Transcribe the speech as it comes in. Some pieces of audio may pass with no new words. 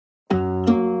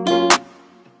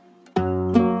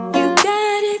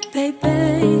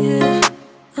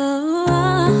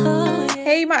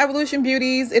my Evolution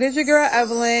Beauties? It is your girl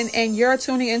Evelyn, and you're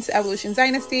tuning into Evolution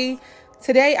Dynasty.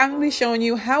 Today I'm going to be showing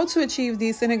you how to achieve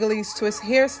the Senegalese twist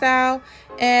hairstyle.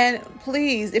 And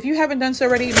please, if you haven't done so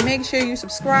already, make sure you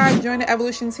subscribe, join the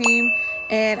Evolution team.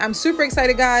 And I'm super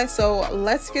excited, guys, so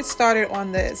let's get started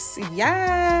on this.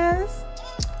 Yes!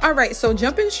 Alright, so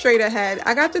jumping straight ahead,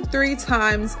 I got the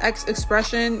 3x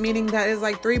Xpression, meaning that is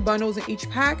like 3 bundles in each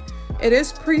pack. It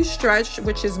is pre-stretched,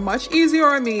 which is much easier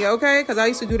on me, okay? Because I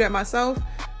used to do that myself.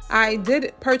 I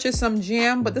did purchase some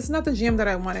jam, but this is not the jam that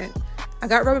I wanted. I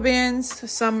got rubber bands,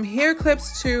 some hair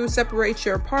clips to separate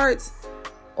your parts.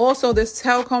 Also, this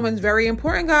tail comb is very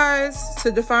important, guys, to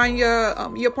define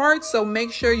your parts. So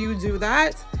make sure you do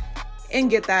that and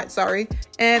get that, sorry.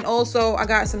 And also, I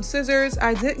got some scissors.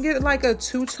 I did get like a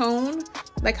two-tone,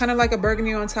 like kind of like a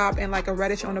burgundy on top and like a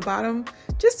reddish on the bottom,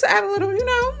 just to add a little, you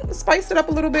know, spice it up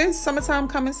a little bit. Summertime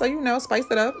coming, so you know, spice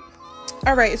it up.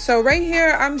 All right, so right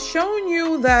here, I'm showing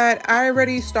you that I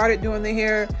already started doing the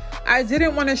hair. I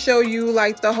didn't want to show you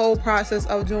like the whole process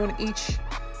of doing each,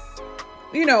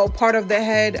 you know, part of the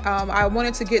head. I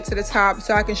wanted to get to the top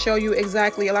so I can show you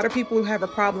exactly. A lot of people who have a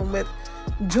problem with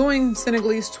doing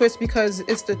Senegalese twist because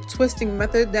it's the twisting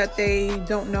method that they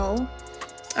don't know.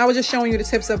 I was just showing you the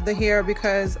tips of the hair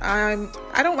because I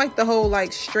don't like the whole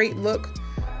like straight look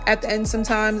at the end.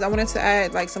 Sometimes I wanted to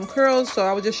add like some curls, so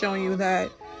I was just showing you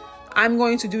that I'm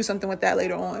going to do something with that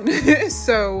later on.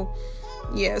 So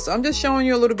yeah, so I'm just showing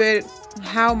you a little bit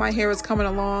how my hair is coming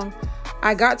along.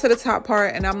 I got to the top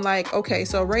part and I'm like, okay,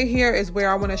 so right here is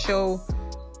where I want to show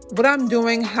what I'm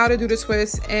doing, how to do the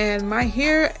twist. And my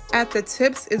hair at the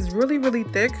tips is really, really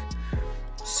thick.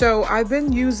 So I've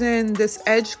been using this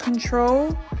edge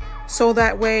control so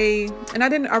that way, and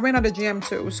I ran out of jam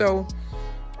too. So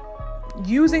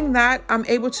using that, I'm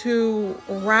able to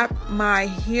wrap my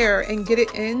hair and get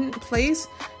it in place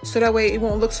so that way it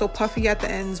won't look so puffy at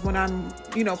the ends when I'm,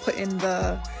 you know, putting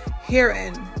the hair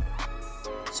in.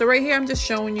 So right here, I'm just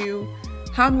showing you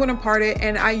how I'm going to part it.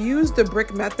 And I use the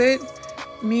brick method,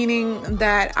 meaning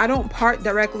that I don't part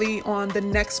directly on the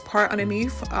next part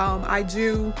underneath. I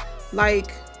do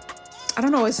like, I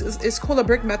don't know, it's called a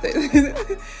brick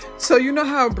method. So you know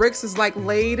how bricks is like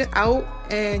laid out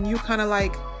and you kind of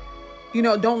like, you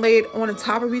know, don't lay it on the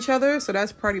top of each other. So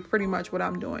that's pretty much what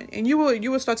I'm doing. And you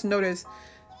will start to notice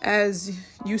as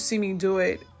you see me do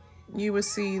it, you will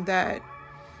see that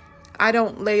I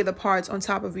don't lay the parts on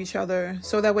top of each other.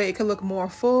 So that way it can look more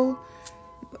full.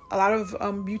 A lot of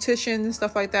beauticians and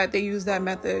stuff like that, they use that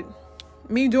method.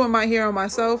 Me doing my hair on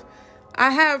myself,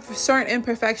 I have certain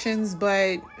imperfections,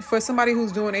 but for somebody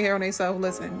who's doing their hair on themselves,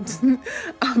 listen,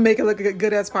 I'll make it look as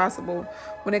good as possible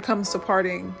when it comes to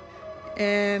parting.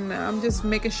 And I'm just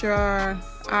making sure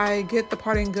I get the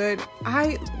parting good.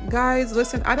 Guys,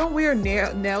 listen, I don't wear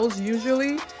nails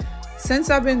usually. Since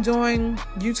I've been doing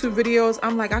YouTube videos,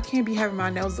 I'm like, I can't be having my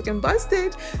nails looking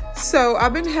busted. So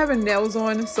I've been having nails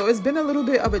on. So it's been a little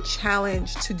bit of a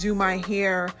challenge to do my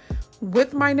hair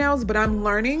with my nails, but I'm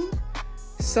learning.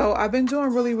 So I've been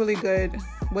doing really, really good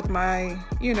with my,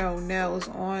 you know, nails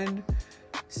on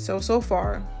so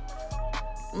far.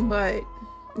 But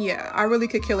yeah, I really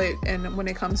could kill it. And when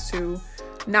it comes to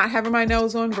not having my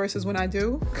nails on versus when I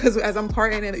do, because as I'm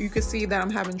parting it, you can see that I'm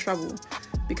having trouble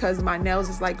because my nails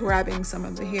is like grabbing some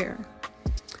of the hair.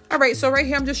 All right, so right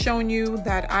here, I'm just showing you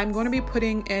that I'm going to be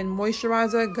putting in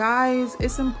moisturizer. Guys,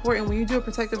 it's important when you do a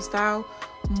protective style,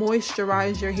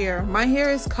 moisturize your hair. My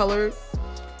hair is colored,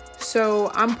 so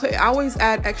I always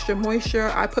add extra moisture.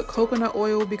 I put coconut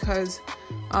oil because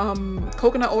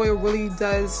coconut oil really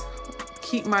does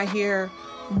keep my hair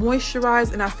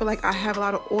moisturized, and I feel like I have a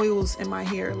lot of oils in my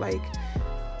hair. Like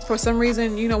for some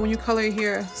reason, you know, when you color your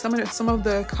hair, some of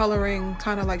the coloring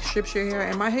kind of like strips your hair,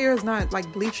 and my hair is not like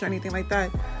bleached or anything like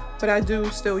that, but I do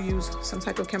still use some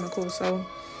type of chemical. So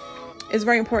it's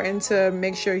very important to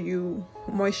make sure you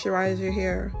moisturize your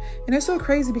hair. And it's so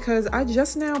crazy because I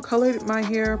just now colored my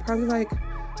hair probably like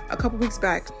a couple weeks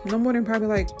back, no more than probably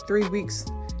like 3 weeks,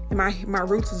 and my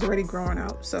roots is already growing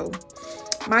out. So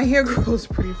my hair grows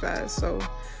pretty fast. So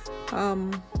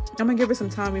I'm gonna give it some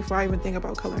time before I even think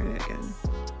about coloring it again.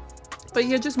 But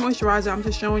yeah, just moisturizer. I'm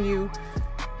just showing you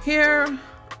here.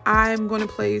 I'm going to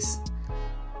place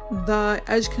the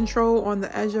edge control on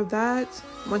the edge of that.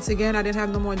 Once again, I didn't have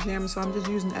no more jam, so I'm just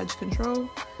using edge control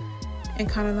and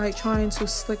kind of like trying to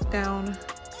slick down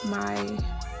my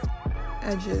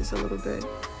edges a little bit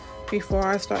before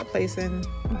I start placing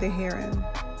the hair in.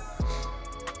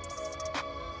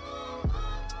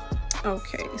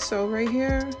 Okay, so right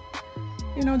here,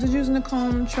 you know, just using the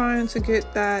comb, trying to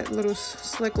get that little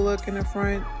slick look in the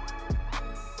front.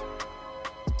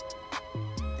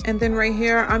 And then right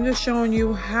here, I'm just showing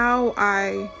you how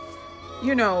I,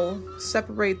 you know,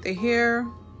 separate the hair.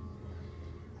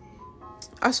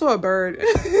 I saw a bird,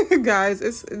 guys.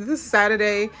 This is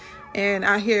Saturday, and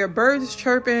I hear birds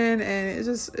chirping, and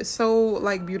it's so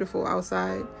like beautiful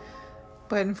outside.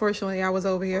 But unfortunately, I was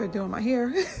over here doing my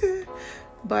hair.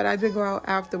 But I did go out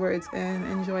afterwards and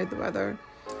enjoyed the weather.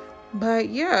 But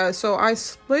yeah, so I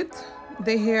split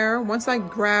the hair. Once I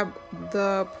grab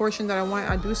the portion that I want,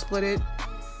 I do split it.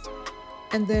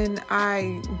 And then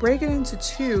I break it into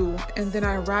two, and then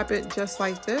I wrap it just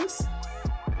like this.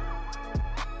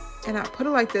 And I put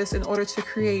it like this in order to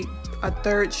create a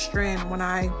third strand when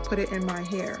I put it in my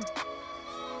hair.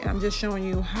 And I'm just showing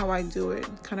you how I do it.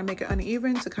 Kind of make it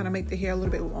uneven to kind of make the hair a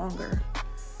little bit longer.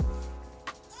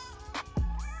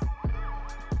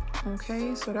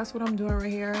 Okay, so that's what I'm doing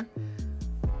right here.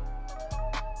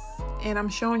 And I'm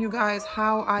showing you guys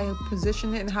how I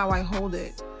position it and how I hold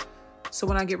it. So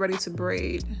when I get ready to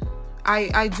braid,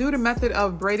 I do the method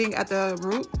of braiding at the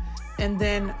root, and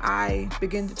then I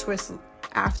begin to twist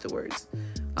afterwards.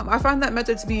 I find that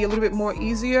method to be a little bit more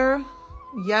easier.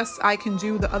 Yes, I can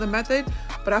do the other method,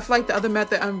 but I feel like the other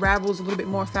method unravels a little bit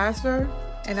more faster,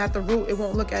 and at the root it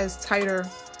won't look as tighter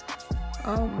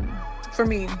for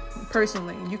me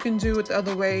personally. You can do it the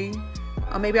other way.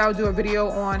 Maybe I'll do a video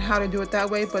on how to do it that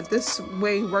way, but this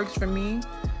way works for me,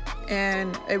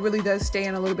 and it really does stay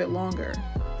in a little bit longer.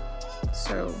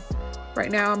 So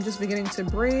right now I'm just beginning to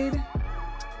braid.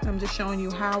 I'm just showing you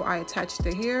how I attach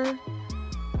the hair.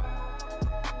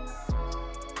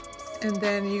 And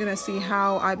then you're gonna see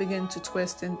how I begin to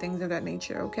twist and things of that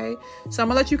nature, okay? So I'm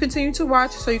gonna let you continue to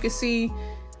watch so you can see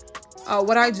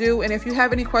what I do. And if you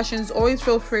have any questions, always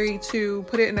feel free to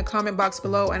put it in the comment box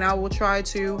below, and I will try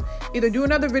to either do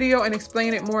another video and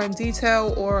explain it more in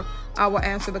detail, or I will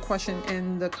answer the question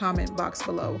in the comment box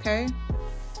below, okay?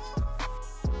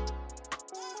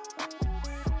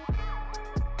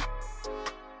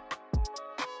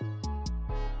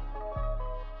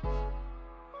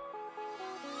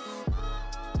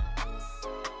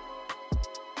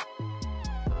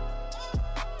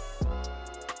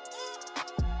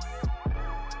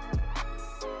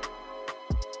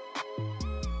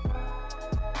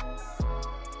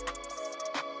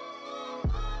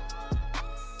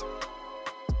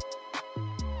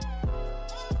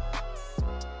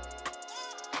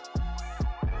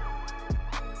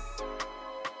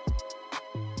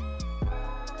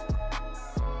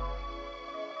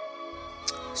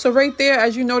 So right there,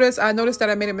 as you notice, I noticed that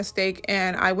I made a mistake,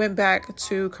 and I went back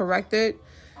to correct it.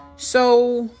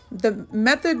 So the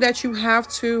method that you have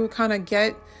to kind of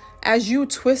get as you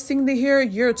twisting the hair,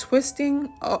 you're twisting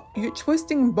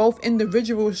both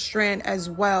individual strand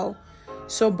as well.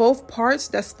 So both parts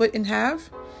that split in half,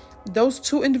 those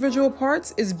two individual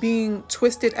parts is being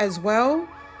twisted as well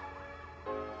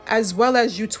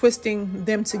as you twisting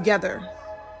them together,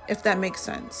 if that makes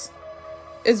sense.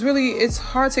 It's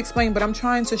hard to explain, but I'm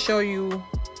trying to show you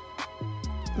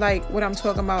like what I'm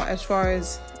talking about as far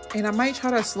as, and I might try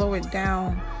to slow it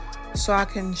down so I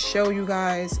can show you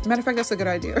guys. Matter of fact, that's a good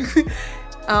idea.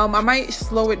 I might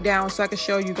slow it down so I can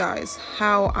show you guys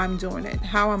how I'm doing it,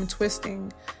 how I'm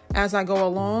twisting as I go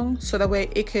along, so that way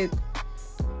it could,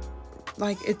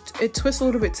 like, it twists a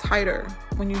little bit tighter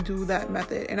when you do that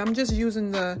method. And I'm just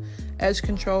using the edge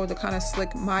control to kind of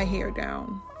slick my hair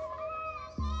down.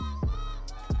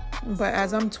 But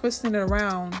as I'm twisting it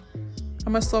around,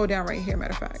 I'm gonna slow it down right here,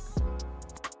 matter of fact.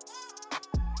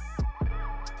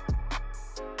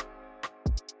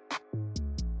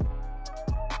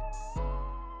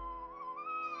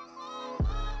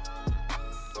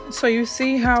 So you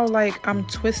see how like I'm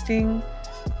twisting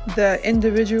the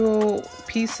individual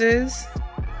pieces?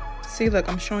 See, look,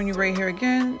 I'm showing you right here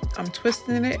again. I'm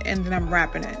twisting it, and then I'm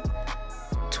wrapping it.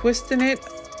 Twisting it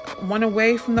one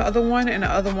away from the other one, and the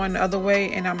other one the other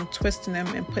way, and I'm twisting them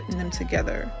and putting them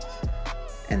together.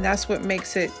 And that's what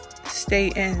makes it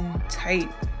stay in tight.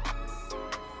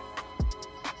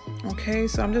 Okay,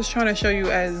 so I'm just trying to show you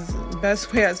as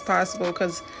best way as possible,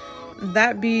 because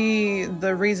that be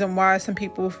the reason why some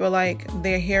people feel like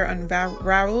their hair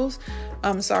unravels.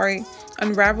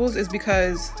 Unravels is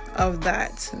because of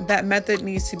that method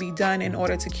needs to be done in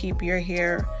order to keep your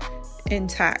hair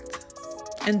intact.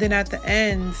 And then at the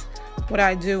end, what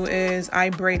I do is I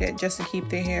braid it just to keep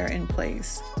the hair in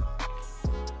place.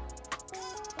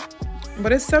 But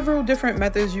there's several different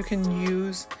methods you can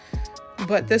use,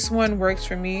 but this one works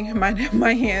for me.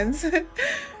 My hands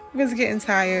was getting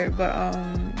tired, but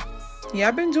yeah,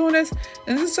 I've been doing this,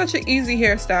 and this is such an easy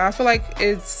hairstyle. I feel like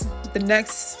it's the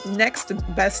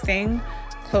next best thing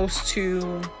close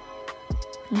to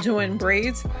doing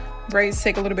braids. Braids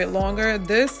take a little bit longer.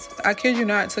 This, I kid you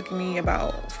not, took me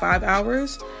about 5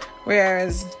 hours,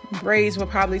 whereas braids will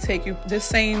probably take you the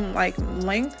same like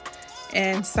length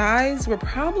and size will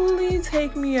probably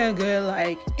take me a good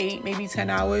like 8, maybe 10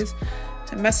 hours,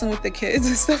 messing with the kids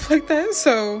and stuff like that.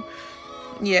 So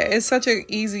yeah, it's such an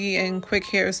easy and quick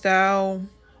hairstyle.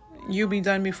 You'll be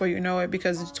done before you know it,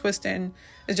 because it's twisting.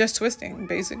 It's just twisting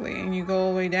basically, and you go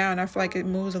all the way down. I feel like it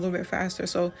moves a little bit faster.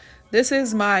 So this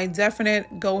is my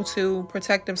definite go-to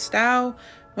protective style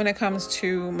when it comes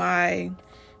to my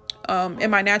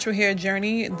in my natural hair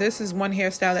journey. This is one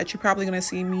hairstyle that you're probably going to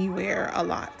see me wear a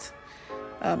lot.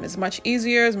 It's much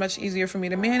easier for me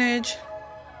to manage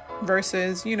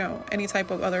versus, you know, any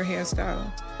type of other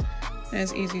hairstyle, and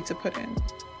it's easy to put in.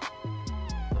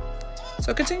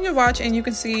 So continue to watch and you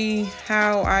can see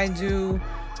how I do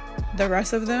the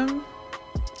rest of them.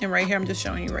 And right here, I'm just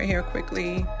showing you right here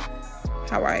quickly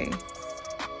how I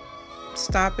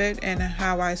stop it and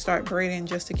how I start braiding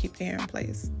just to keep the hair in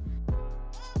place.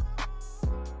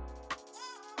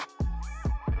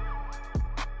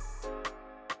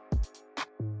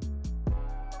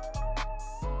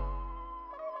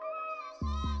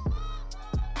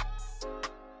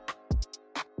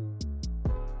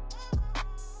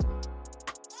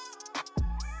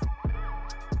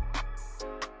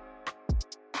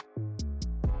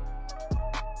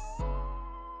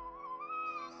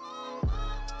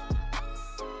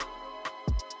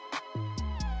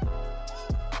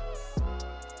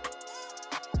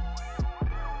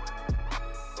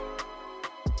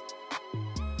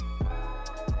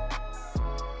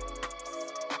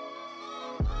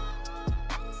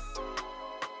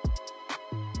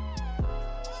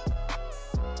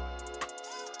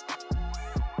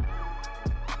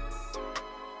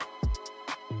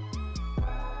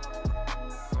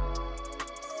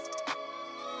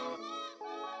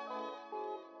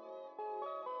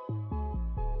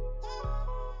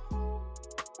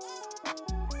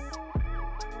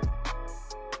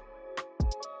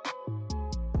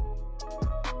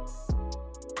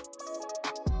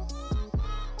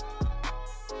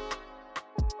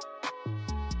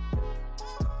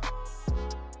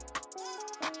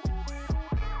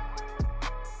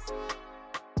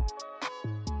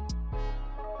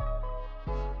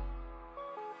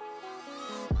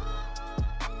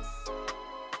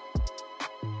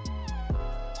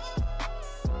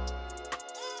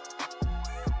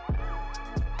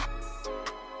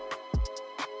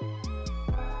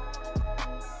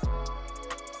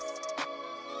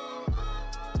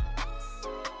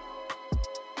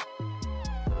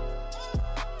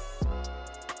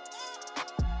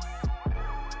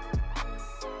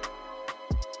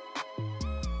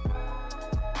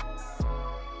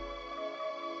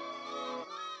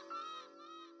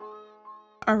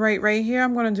 All right, right here,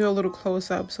 I'm going to do a little close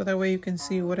up so that way you can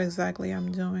see what exactly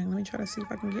I'm doing. Let me try to see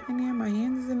if I can get in there. My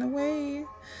hand is in the way.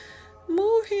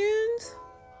 Move, hands.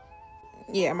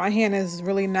 Yeah, my hand is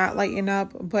really not lighting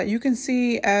up, but you can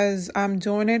see as I'm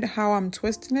doing it, how I'm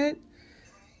twisting it.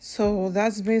 So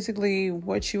that's basically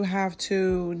what you have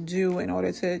to do in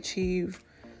order to achieve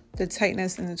the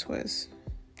tightness in the twist.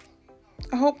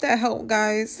 I hope that helped,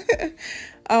 guys.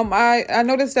 I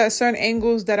noticed that certain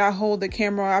angles that I hold the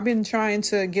camera, I've been trying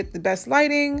to get the best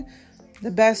lighting, the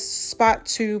best spot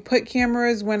to put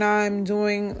cameras when I'm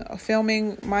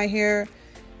filming my hair.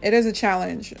 It is a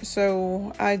challenge,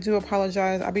 so I do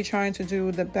apologize. I'll be trying to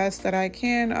do the best that I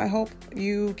can. I hope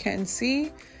you can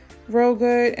see real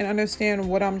good and understand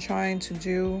what I'm trying to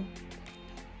do.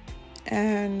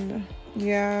 And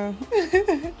yeah,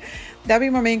 that'd be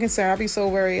my main concern. I'll be so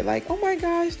worried, like, oh my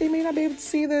gosh, they may not be able to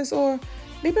see this, or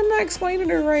maybe I'm not explaining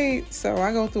it right. So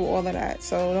I go through all of that.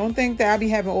 So don't think that I'll be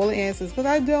having all the answers, because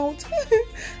I don't.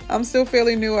 I'm still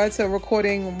fairly new to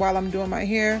recording while I'm doing my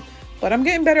hair, but I'm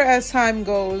getting better as time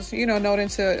goes, you know, knowing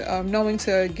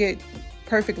to get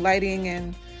perfect lighting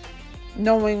and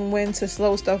knowing when to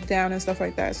slow stuff down and stuff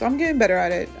like that. So I'm getting better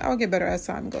at it. I'll get better as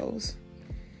time goes.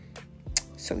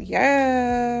 So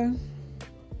yeah.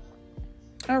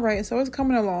 All right, so it's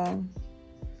coming along.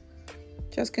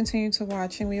 Just continue to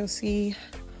watch and we'll see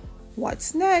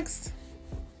what's next.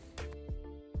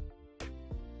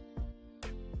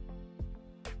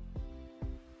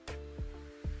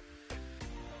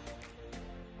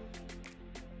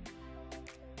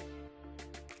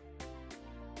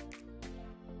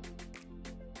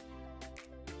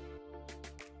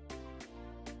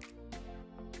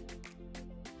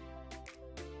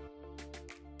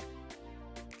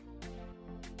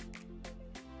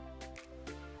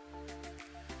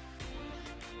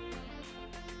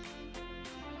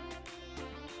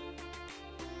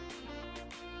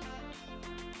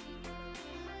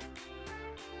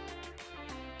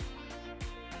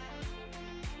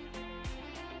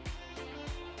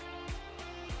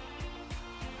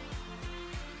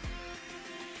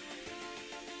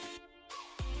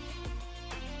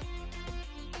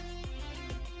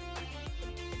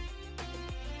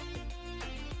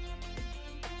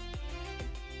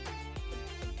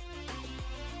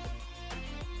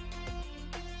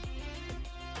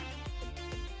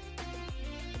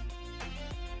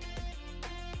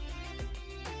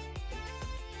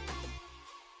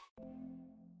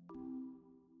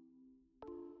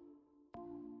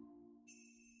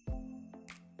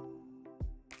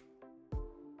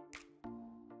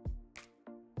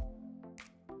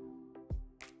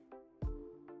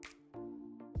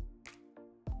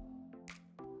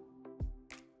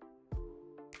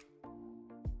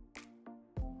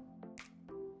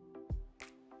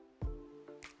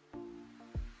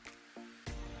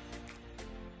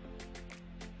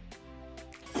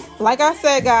 Like I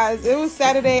said, guys, it was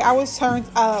Saturday. I was turned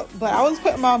up, but I was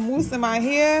putting my mousse in my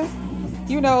hair,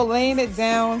 you know, laying it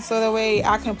down so that way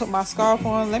I can put my scarf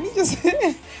on. Let me just,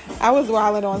 I was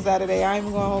wilding on Saturday. I ain't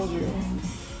even gonna hold you.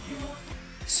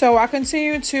 So I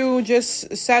continue to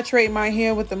just saturate my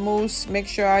hair with the mousse, make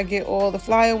sure I get all the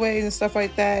flyaways and stuff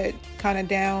like that kind of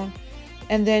down.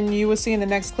 And then you will see in the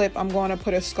next clip, I'm going to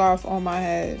put a scarf on my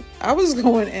head. I was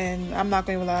going in, I'm not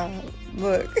gonna lie.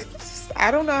 Look, I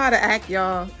don't know how to act,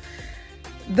 y'all.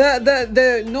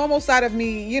 The normal side of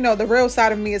me, you know, the real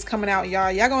side of me is coming out,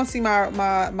 y'all. Y'all gonna see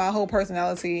my whole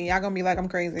personality. Y'all gonna be like, I'm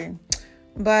crazy.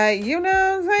 But you know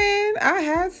what I'm saying? I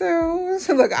had to.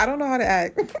 So look, I don't know how to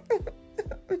act.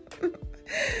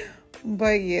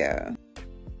 But yeah.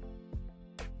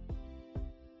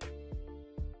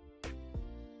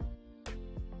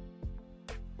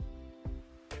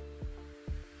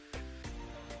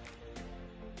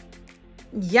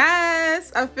 Yes,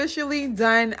 officially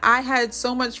done. I had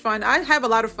so much fun. I have a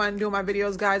lot of fun doing my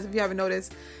videos, guys, if you haven't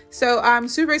noticed. So I'm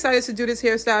super excited to do this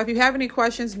hairstyle. If you have any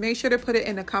questions, make sure to put it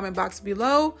in the comment box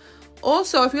below.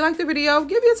 Also, if you like the video,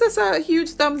 give yourself a huge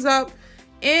thumbs up.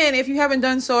 And if you haven't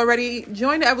done so already,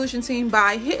 join the Evolution team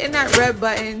by hitting that red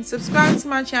button, subscribe to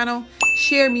my channel,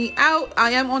 share me out.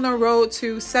 I am on the road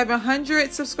to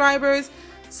 700 subscribers.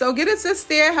 So get us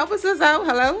there, help us out.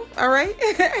 Hello, all right.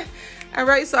 All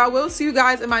right, so I will see you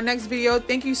guys in my next video.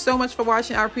 Thank you so much for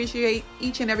watching. I appreciate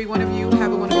each and every one of you.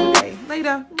 Have a wonderful day.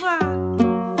 Later. Mwah.